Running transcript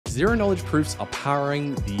Zero-knowledge proofs are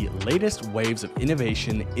powering the latest waves of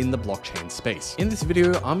innovation in the blockchain space. In this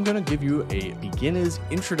video, I'm going to give you a beginner's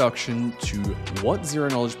introduction to what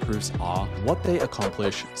zero-knowledge proofs are, what they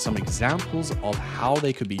accomplish, some examples of how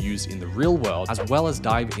they could be used in the real world, as well as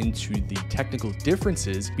dive into the technical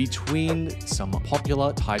differences between some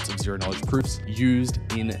popular types of zero-knowledge proofs used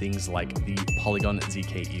in things like the Polygon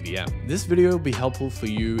ZK EVM. This video will be helpful for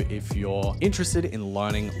you if you're interested in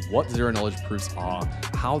learning what zero-knowledge proofs are,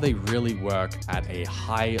 how they really work at a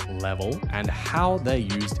high level, and how they're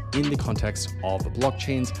used in the context of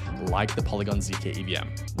blockchains like the Polygon ZK EVM.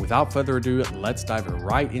 Without further ado, let's dive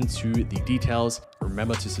right into the details.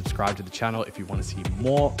 Remember to subscribe to the channel if you want to see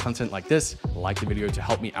more content like this. Like the video to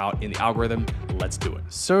help me out in the algorithm. Let's do it.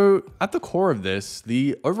 So at the core of this,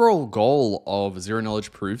 the overall goal of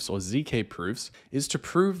zero-knowledge proofs, or ZK proofs, is to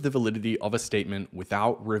prove the validity of a statement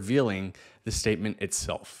without revealing the statement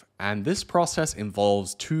itself. And this process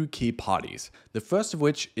involves two key parties, the first of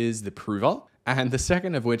which is the prover, and the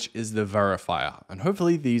second of which is the verifier. And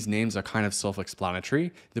hopefully these names are kind of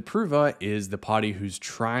self-explanatory. The prover is the party who's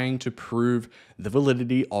trying to prove the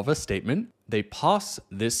validity of a statement. They pass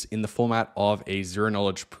this in the format of a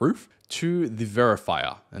zero-knowledge proof to the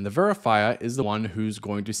verifier. And the verifier is the one who's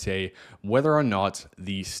going to say whether or not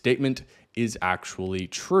the statement is actually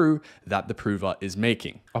true that the prover is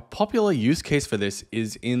making. A popular use case for this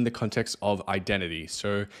is in the context of identity.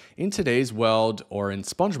 So in today's world, or in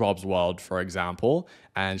SpongeBob's world, for example,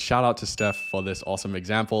 and shout out to Steph for this awesome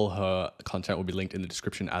example. Her content will be linked in the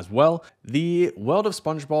description as well. The world of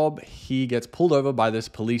SpongeBob, he gets pulled over by this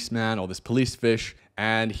policeman or this police fish,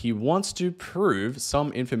 and he wants to prove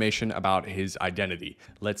some information about his identity.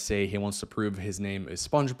 Let's say he wants to prove his name is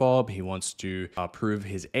SpongeBob. He wants to prove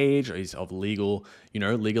his age, or he's of legal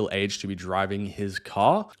age to be driving his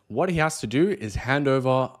car. What he has to do is hand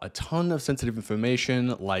over a ton of sensitive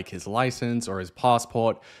information like his license or his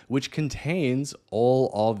passport, which contains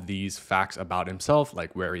all of these facts about himself,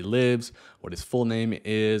 like where he lives, what his full name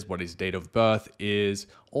is, what his date of birth is,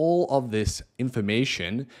 all of this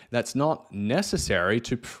information that's not necessary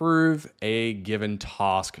to prove a given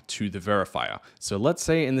task to the verifier. So let's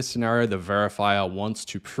say in this scenario, the verifier wants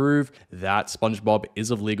to prove that SpongeBob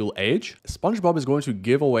is of legal age. SpongeBob is going to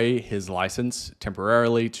give away his license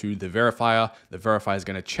temporarily to the verifier. The verifier is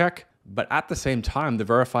going to check, but at the same time, the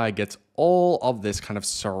verifier gets all of this kind of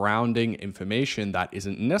surrounding information that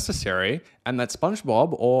isn't necessary and that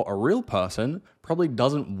SpongeBob, or a real person, probably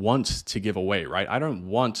doesn't want to give away, right? I don't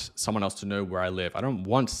want someone else to know where I live. I don't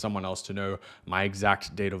want someone else to know my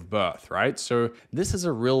exact date of birth, right? So this is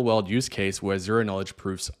a real world use case where zero-knowledge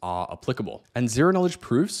proofs are applicable. And zero-knowledge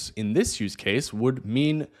proofs in this use case would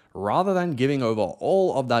mean, rather than giving over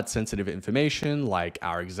all of that sensitive information, like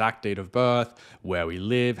our exact date of birth, where we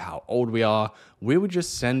live, how old we are, we would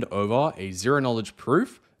just send over a zero-knowledge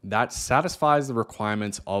proof that satisfies the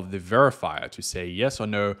requirements of the verifier to say yes or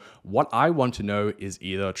no. What I want to know is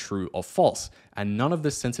either true or false, and none of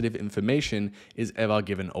this sensitive information is ever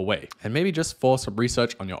given away. And maybe just for some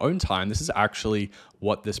research on your own time, this is actually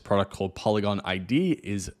what this product called Polygon ID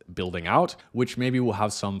is building out, which maybe we'll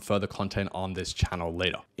have some further content on this channel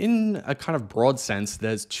later. In a kind of broad sense,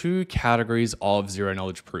 there's two categories of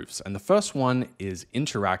zero-knowledge proofs, and the first one is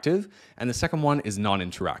interactive, and the second one is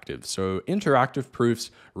non-interactive. So interactive proofs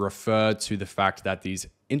refer to the fact that these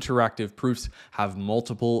interactive proofs have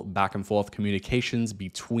multiple back and forth communications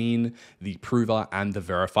between the prover and the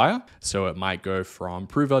verifier. So it might go from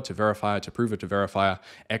prover to verifier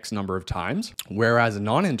X number of times. Whereas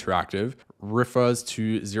non-interactive refers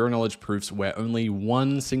to zero-knowledge proofs where only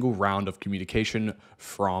one single round of communication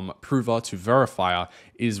from prover to verifier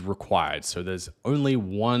is required. So there's only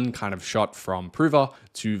one kind of shot from prover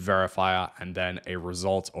to verifier, and then a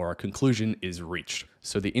result or a conclusion is reached.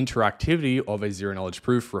 So the interactivity of a zero-knowledge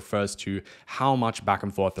proof refers to how much back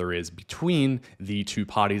and forth there is between the two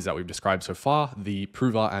parties that we've described so far, the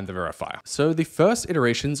prover and the verifier. So the first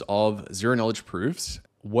iterations of zero-knowledge proofs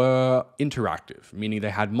were interactive, meaning they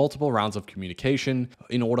had multiple rounds of communication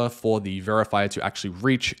in order for the verifier to actually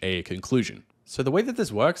reach a conclusion. So the way that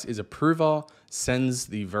this works is a prover sends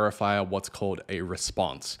the verifier what's called a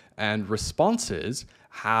response. And responses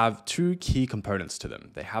have two key components to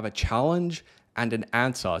them. They have a challenge and an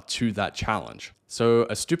answer to that challenge. So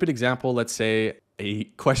a stupid example, let's say a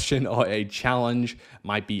question or a challenge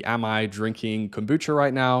might be, am I drinking kombucha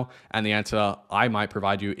right now? And the answer I might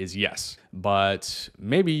provide you is yes. but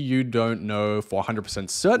maybe you don't know for 100%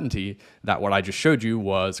 certainty that what I just showed you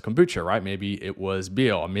was kombucha, right? Maybe it was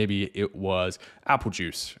beer, or maybe it was apple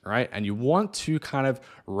juice, right? And you want to kind of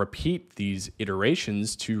repeat these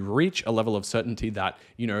iterations to reach a level of certainty that,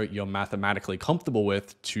 you know, you're mathematically comfortable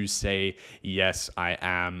with to say, yes, I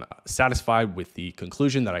am satisfied with the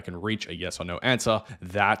conclusion that I can reach a yes or no answer,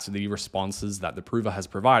 that the responses that the prover has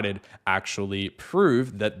provided actually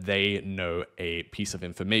prove that they know a piece of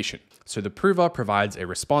information. So the prover provides a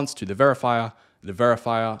response to the verifier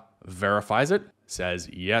verifies it, says,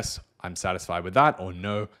 yes, I'm satisfied with that, or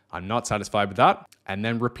no, I'm not satisfied with that, and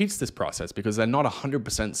then repeats this process because they're not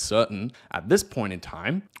 100% certain at this point in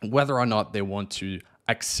time whether or not they want to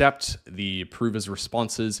accept the prover's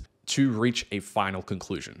responses to reach a final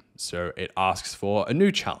conclusion. So it asks for a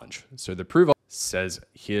new challenge. So the prover says,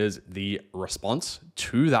 here's the response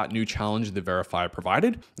to that new challenge the verifier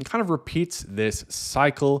provided, and kind of repeats this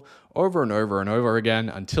cycle over and over and over again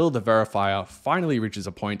until the verifier finally reaches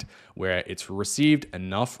a point where it's received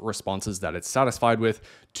enough responses that it's satisfied with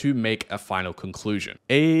to make a final conclusion.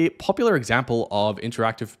 A popular example of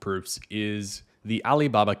interactive proofs is the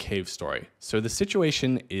Alibaba cave story. So the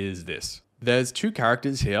situation is this. There's two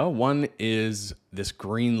characters here. One is this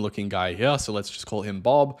green looking guy here, so let's just call him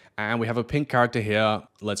Bob. And we have a pink character here.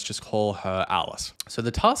 Let's just call her Alice. So the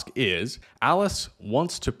task is Alice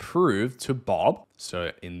wants to prove to Bob.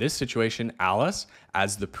 So in this situation, Alice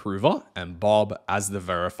as the prover and Bob as the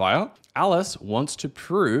verifier. Alice wants to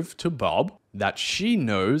prove to Bob that she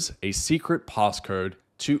knows a secret passcode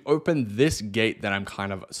to open this gate that I'm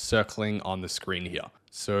kind of circling on the screen here.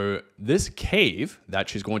 So this cave that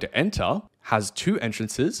she's going to enter has two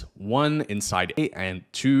entrances, one inside A and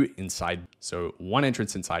two inside. So one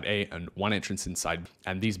entrance inside A and one entrance inside.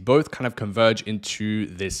 And these both kind of converge into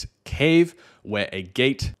this cave where a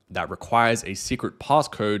gate that requires a secret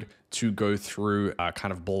passcode to go through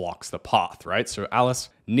kind of blocks the path, right? So Alice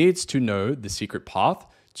needs to know the secret path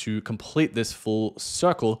to complete this full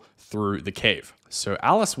circle through the cave. So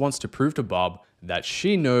Alice wants to prove to Bob that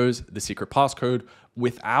she knows the secret passcode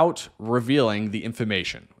without revealing the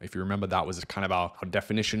information. If you remember, that was kind of our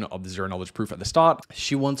definition of the zero knowledge proof at the start.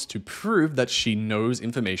 She wants to prove that she knows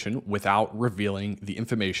information without revealing the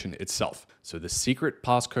information itself. So the secret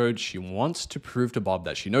passcode, she wants to prove to Bob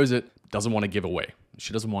that she knows it, doesn't want to give away.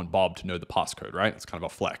 She doesn't want Bob to know the passcode, right? It's kind of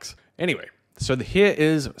a flex. Anyway, so here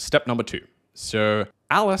is step number 2. So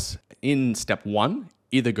Alice in step 1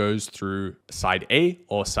 either goes through side A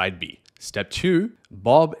or side B. Step 2,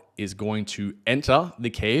 Bob is going to enter the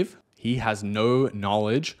cave. He has no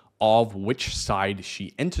knowledge of which side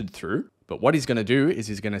she entered through. But what he's going to do is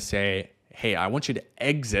he's going to say, hey, I want you to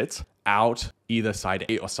exit out either side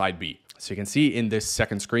A or side B. So you can see in this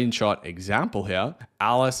second screenshot example here,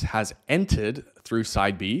 Alice has entered through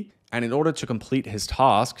side B. And in order to complete his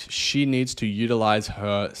task, she needs to utilize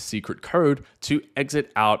her secret code to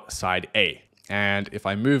exit out side A. And if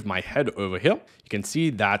I move my head over here, you can see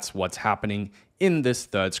that's what's happening in this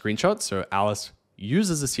third screenshot. So Alice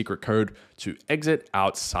uses the secret code to exit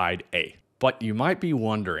outside A. But you might be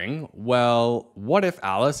wondering, well, what if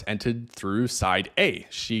Alice entered through side A?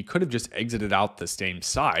 She could have just exited out the same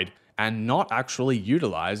side and not actually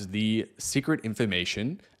utilize the secret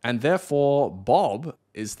information. And therefore, Bob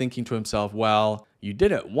is thinking to himself, well, you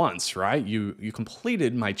did it once, right? You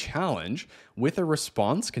completed my challenge with a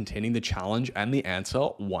response containing the challenge and the answer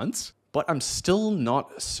once, but I'm still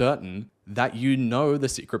not certain that you know the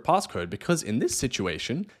secret passcode, because in this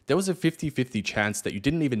situation, there was a 50-50 chance that you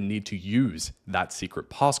didn't even need to use that secret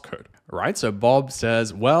passcode, right? So Bob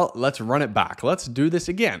says, well, let's run it back. Let's do this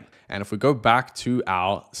again. And if we go back to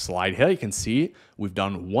our slide here, you can see we've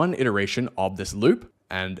done one iteration of this loop,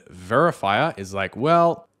 and verifier is like,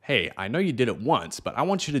 well, hey, I know you did it once, but I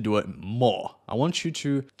want you to do it more. I want you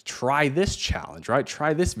to try this challenge, right?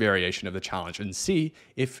 Try this variation of the challenge and see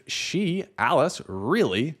if she, Alice,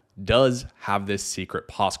 really does have this secret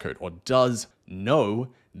passcode or does know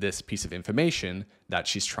this piece of information that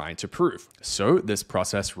she's trying to prove. So this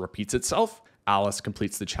process repeats itself. Alice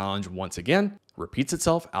completes the challenge once again, repeats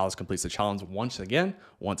itself. Alice completes the challenge once again,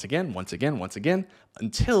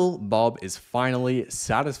 until Bob is finally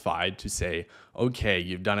satisfied to say, okay,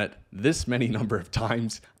 you've done it this many number of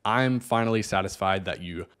times. I'm finally satisfied that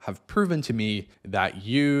you have proven to me that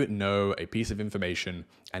you know a piece of information.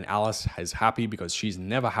 And Alice is happy because she's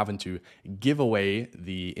never having to give away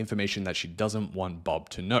the information that she doesn't want Bob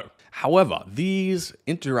to know. However, these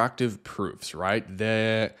interactive proofs, right?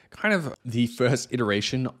 They're kind of the first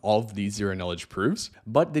iteration of these zero knowledge proofs.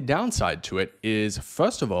 But the downside to it is,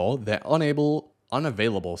 first of all, they're unable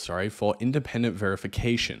unavailable, sorry, for independent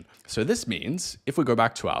verification. So this means if we go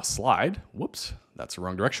back to our slide, whoops, that's the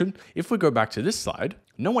wrong direction. If we go back to this slide,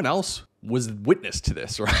 no one else was witness to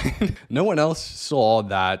this, right? No one else saw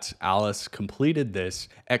that Alice completed this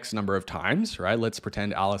X number of times, right? Let's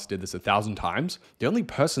pretend Alice did this 1,000 times. The only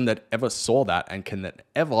person that ever saw that and can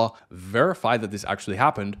ever verify that this actually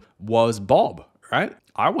happened was Bob, right?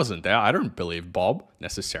 I wasn't there. I don't believe Bob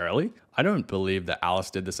necessarily. I don't believe that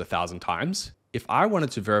Alice did this 1,000 times. If I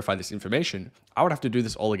wanted to verify this information, I would have to do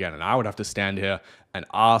this all again, and I would have to stand here and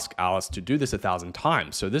ask Alice to do this 1,000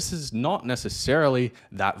 times. So this is not necessarily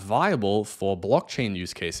that viable for blockchain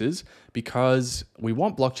use cases, because we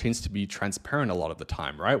want blockchains to be transparent a lot of the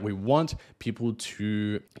time, right? We want people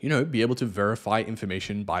to, be able to verify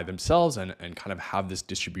information by themselves and kind of have this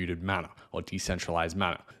distributed manner or decentralized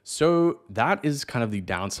manner. So that is kind of the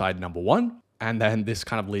downside number one. And then this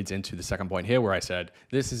kind of leads into the second point here where I said,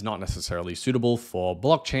 this is not necessarily suitable for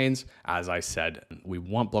blockchains. As I said, we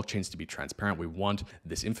want blockchains to be transparent. We want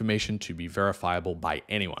this information to be verifiable by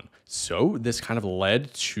anyone. So this kind of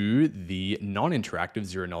led to the non-interactive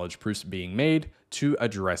zero-knowledge proofs being made to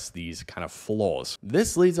address these kind of flaws.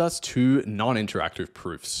 This leads us to non-interactive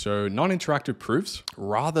proofs. So non-interactive proofs,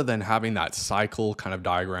 rather than having that cycle kind of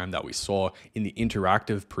diagram that we saw in the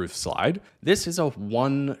interactive proof slide, this is a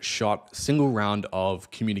one-shot single round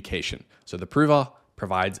of communication. So the prover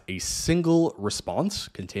provides a single response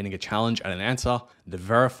containing a challenge and an answer. The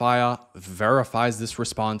verifier verifies this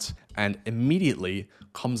response and immediately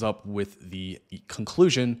comes up with the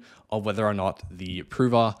conclusion of whether or not the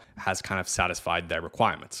prover has kind of satisfied their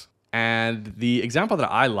requirements. And the example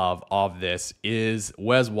that I love of this is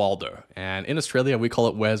Where's Waldo? And in Australia, we call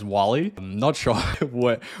it Where's Wally? I'm not sure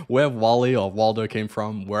where Wally or Waldo came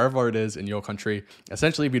from, wherever it is in your country.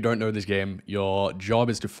 Essentially, if you don't know this game, your job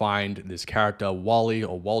is to find this character, Wally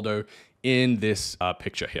or Waldo, in this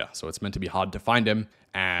picture here. So it's meant to be hard to find him.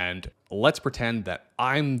 And let's pretend that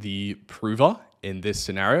I'm the prover in this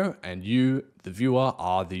scenario, and you, the viewer,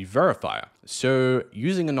 are the verifier. So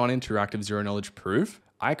using a non-interactive zero-knowledge proof,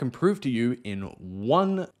 I can prove to you in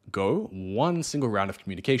one go, one single round of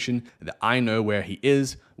communication, that I know where he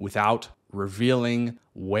is without revealing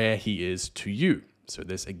where he is to you. So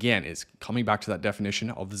this, again, is coming back to that definition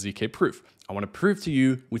of the ZK proof. I want to prove to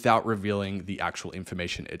you without revealing the actual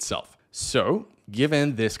information itself. So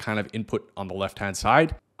given this kind of input on the left-hand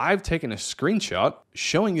side, I've taken a screenshot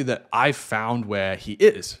showing you that I found where he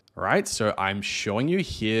is, right? So I'm showing you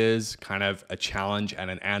here's kind of a challenge and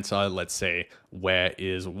an answer. Let's say, where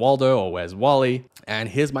is Waldo or where's Wally? And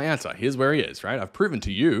here's my answer. Here's where he is, right? I've proven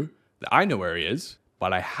to you that I know where he is,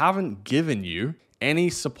 but I haven't given you any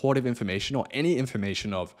supportive information or any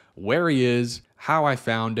information of where he is, how I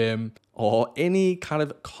found him, or any kind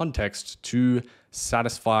of context to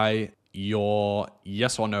satisfy your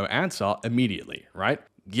yes or no answer immediately, right?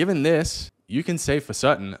 Given this, you can say for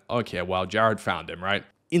certain, okay, well, Jared found him, right?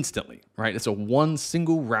 Instantly, right? It's a one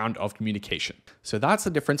single round of communication. So that's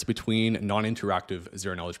the difference between non-interactive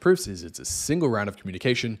zero-knowledge proofs, is it's a single round of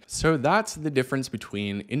communication. So that's the difference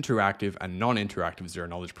between interactive and non-interactive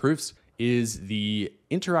zero-knowledge proofs. Is the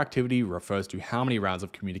interactivity refers to how many rounds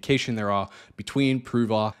of communication there are between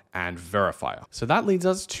prover and verifier. So that leads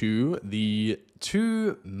us to the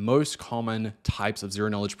two most common types of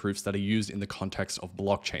zero-knowledge proofs that are used in the context of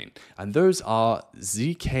blockchain. And those are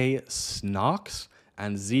ZK-SNARKs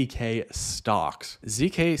and ZK-STARKs.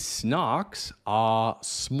 ZK-SNARKs are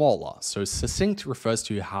smaller. So succinct refers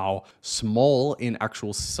to how small in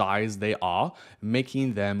actual size they are,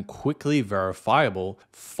 making them quickly verifiable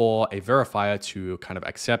for a verifier to kind of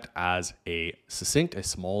accept as a succinct, a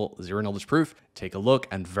small zero-knowledge proof, take a look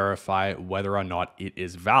and verify whether or not it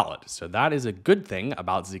is valid. So that is a good thing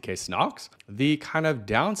about ZK-SNARKs. The kind of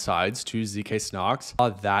downsides to ZK-SNARKs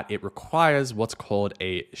are that it requires what's called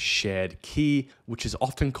a shared key, which is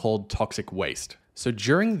often called toxic waste. So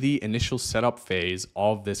during the initial setup phase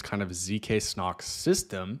of this kind of ZK-SNARK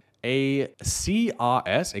system, a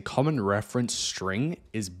CRS, a common reference string,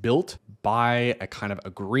 is built by a kind of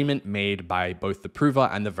agreement made by both the prover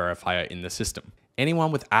and the verifier in the system.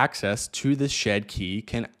 Anyone with access to this shared key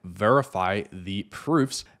can verify the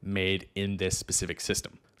proofs made in this specific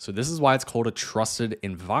system. So this is why it's called a trusted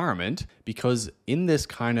environment, because in this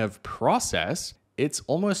kind of process, it's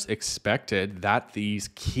almost expected that these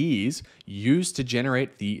keys used to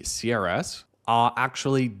generate the CRS are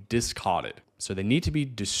actually discarded. So they need to be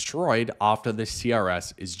destroyed after the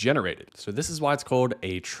CRS is generated. So this is why it's called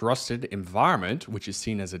a trusted environment, which is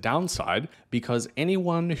seen as a downside, because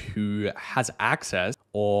anyone who has access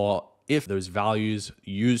or if those values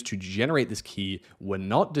used to generate this key were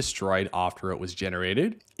not destroyed after it was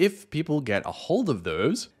generated, if people get a hold of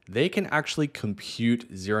those, they can actually compute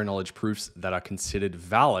zero knowledge proofs that are considered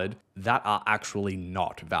valid that are actually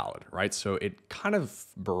not valid, right? So it kind of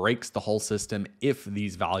breaks the whole system if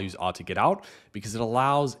these values are to get out, because it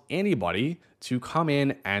allows anybody to come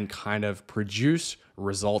in and kind of produce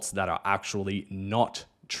results that are actually not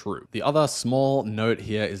true. The other small note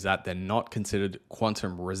here is that they're not considered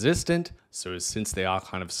quantum resistant. So since they are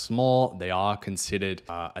kind of small, they are considered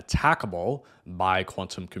attackable by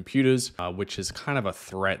quantum computers, which is kind of a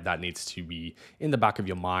threat that needs to be in the back of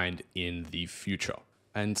your mind in the future.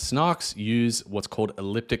 And SNARKs use what's called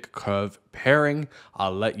elliptic curve pairing.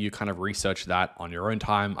 I'll let you kind of research that on your own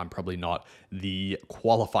time. I'm probably not the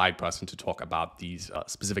qualified person to talk about these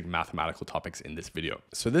specific mathematical topics in this video.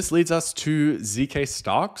 So this leads us to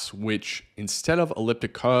ZK-STARKs, which instead of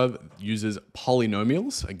elliptic curve uses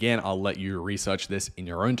polynomials. Again, I'll let you research this in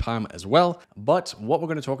your own time as well. But what we're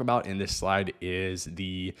going to talk about in this slide is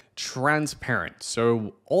the transparent.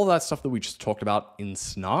 So all that stuff that we just talked about in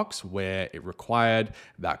SNARKs, where it required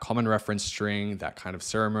that common reference string, that kind of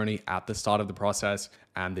ceremony at the start of the process,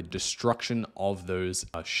 and the destruction of those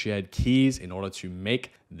shared keys in order to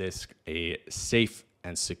make this a safe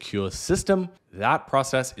and secure system, that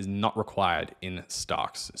process is not required in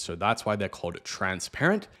STARKs. So that's why they're called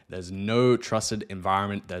transparent. There's no trusted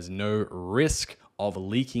environment. There's no risk of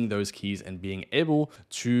leaking those keys and being able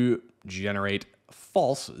to generate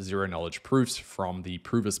false zero knowledge proofs from the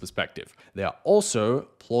prover's perspective. They are also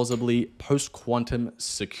plausibly post-quantum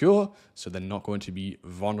secure, so they're not going to be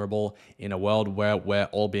vulnerable in a world where we're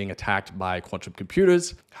all being attacked by quantum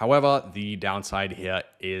computers. However, the downside here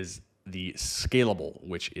is the scalable,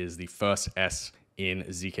 which is the first S in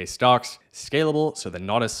ZK-STARKs. Scalable, so they're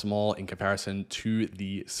not as small in comparison to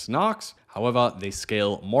the SNARKs. However, they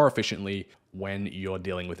scale more efficiently when you're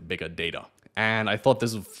dealing with bigger data. And I thought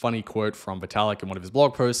this was a funny quote from Vitalik in one of his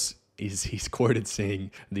blog posts. He's quoted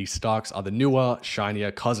saying, "The STARKs are the newer,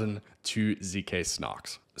 shinier cousin to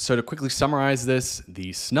ZK-SNARKs." So to quickly summarize this,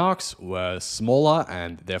 the SNARKs were smaller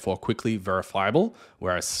and therefore quickly verifiable,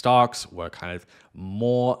 whereas STARKs were kind of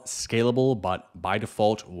more scalable, but by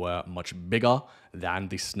default were much bigger than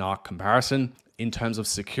the SNARK comparison. In terms of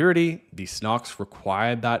security, the SNARKs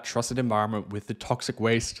required that trusted environment with the toxic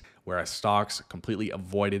waste, whereas STARKs completely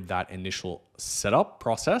avoided that initial setup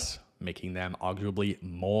process, making them arguably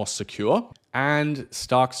more secure. And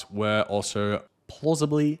STARKs were also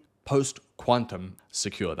plausibly post-quantum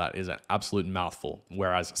secure. That is an absolute mouthful,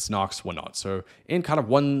 whereas SNARKs were not. So in kind of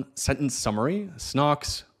one sentence summary,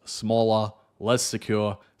 SNARKs, smaller, less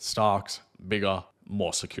secure, STARKs, bigger,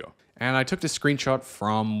 more secure. And I took this screenshot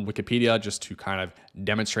from Wikipedia just to kind of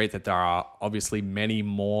demonstrate that there are obviously many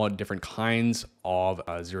more different kinds of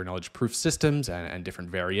zero knowledge proof systems and different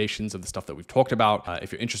variations of the stuff that we've talked about.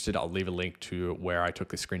 If you're interested, I'll leave a link to where I took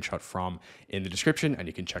this screenshot from in the description, and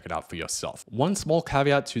you can check it out for yourself. One small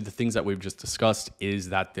caveat to the things that we've just discussed is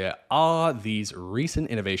that there are these recent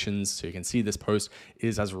innovations. So you can see this post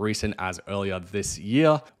is as recent as earlier this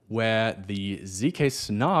year, where the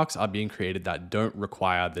ZK-SNARKs are being created that don't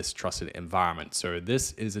require this trusted environment. So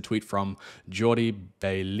this is a tweet from Jordi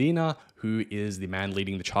Baylina, who is the man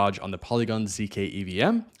leading the charge on the Polygon ZK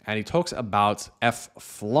EVM. And he talks about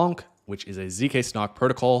FFLONK, which is a ZK-SNARK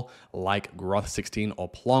protocol like Groth16 or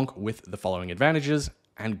Plonk with the following advantages,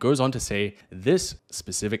 and goes on to say this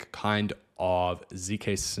specific kind of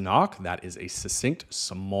ZK-SNARK, that is a succinct,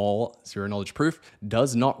 small zero knowledge proof,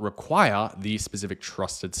 does not require the specific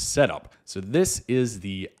trusted setup. So this is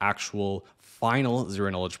the actual final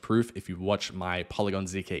zero knowledge proof. If you watch my Polygon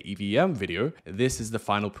ZK EVM video, this is the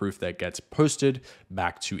final proof that gets posted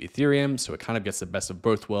back to Ethereum. So it kind of gets the best of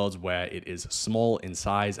both worlds, where it is small in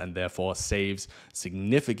size and therefore saves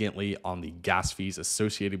significantly on the gas fees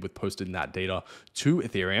associated with posting that data to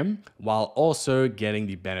Ethereum, while also getting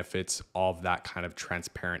the benefits of that kind of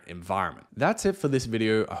transparent environment. That's it for this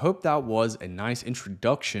video. I hope that was a nice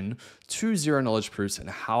introduction to zero knowledge proofs and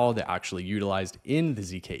how they're actually utilized in the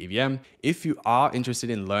ZK EVM. If you are interested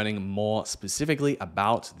in learning more specifically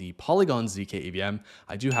about the Polygon ZK EVM,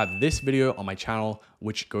 I do have this video on my channel,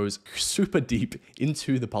 which goes super deep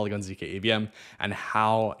into the Polygon ZK EVM and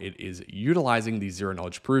how it is utilizing these zero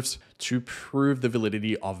knowledge proofs to prove the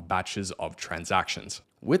validity of batches of transactions.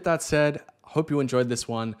 With that said, hope you enjoyed this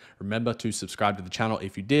one. Remember to subscribe to the channel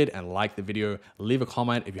if you did, and like the video. Leave a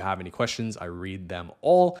comment if you have any questions. I read them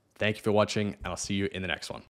all. Thank you for watching, and I'll see you in the next one.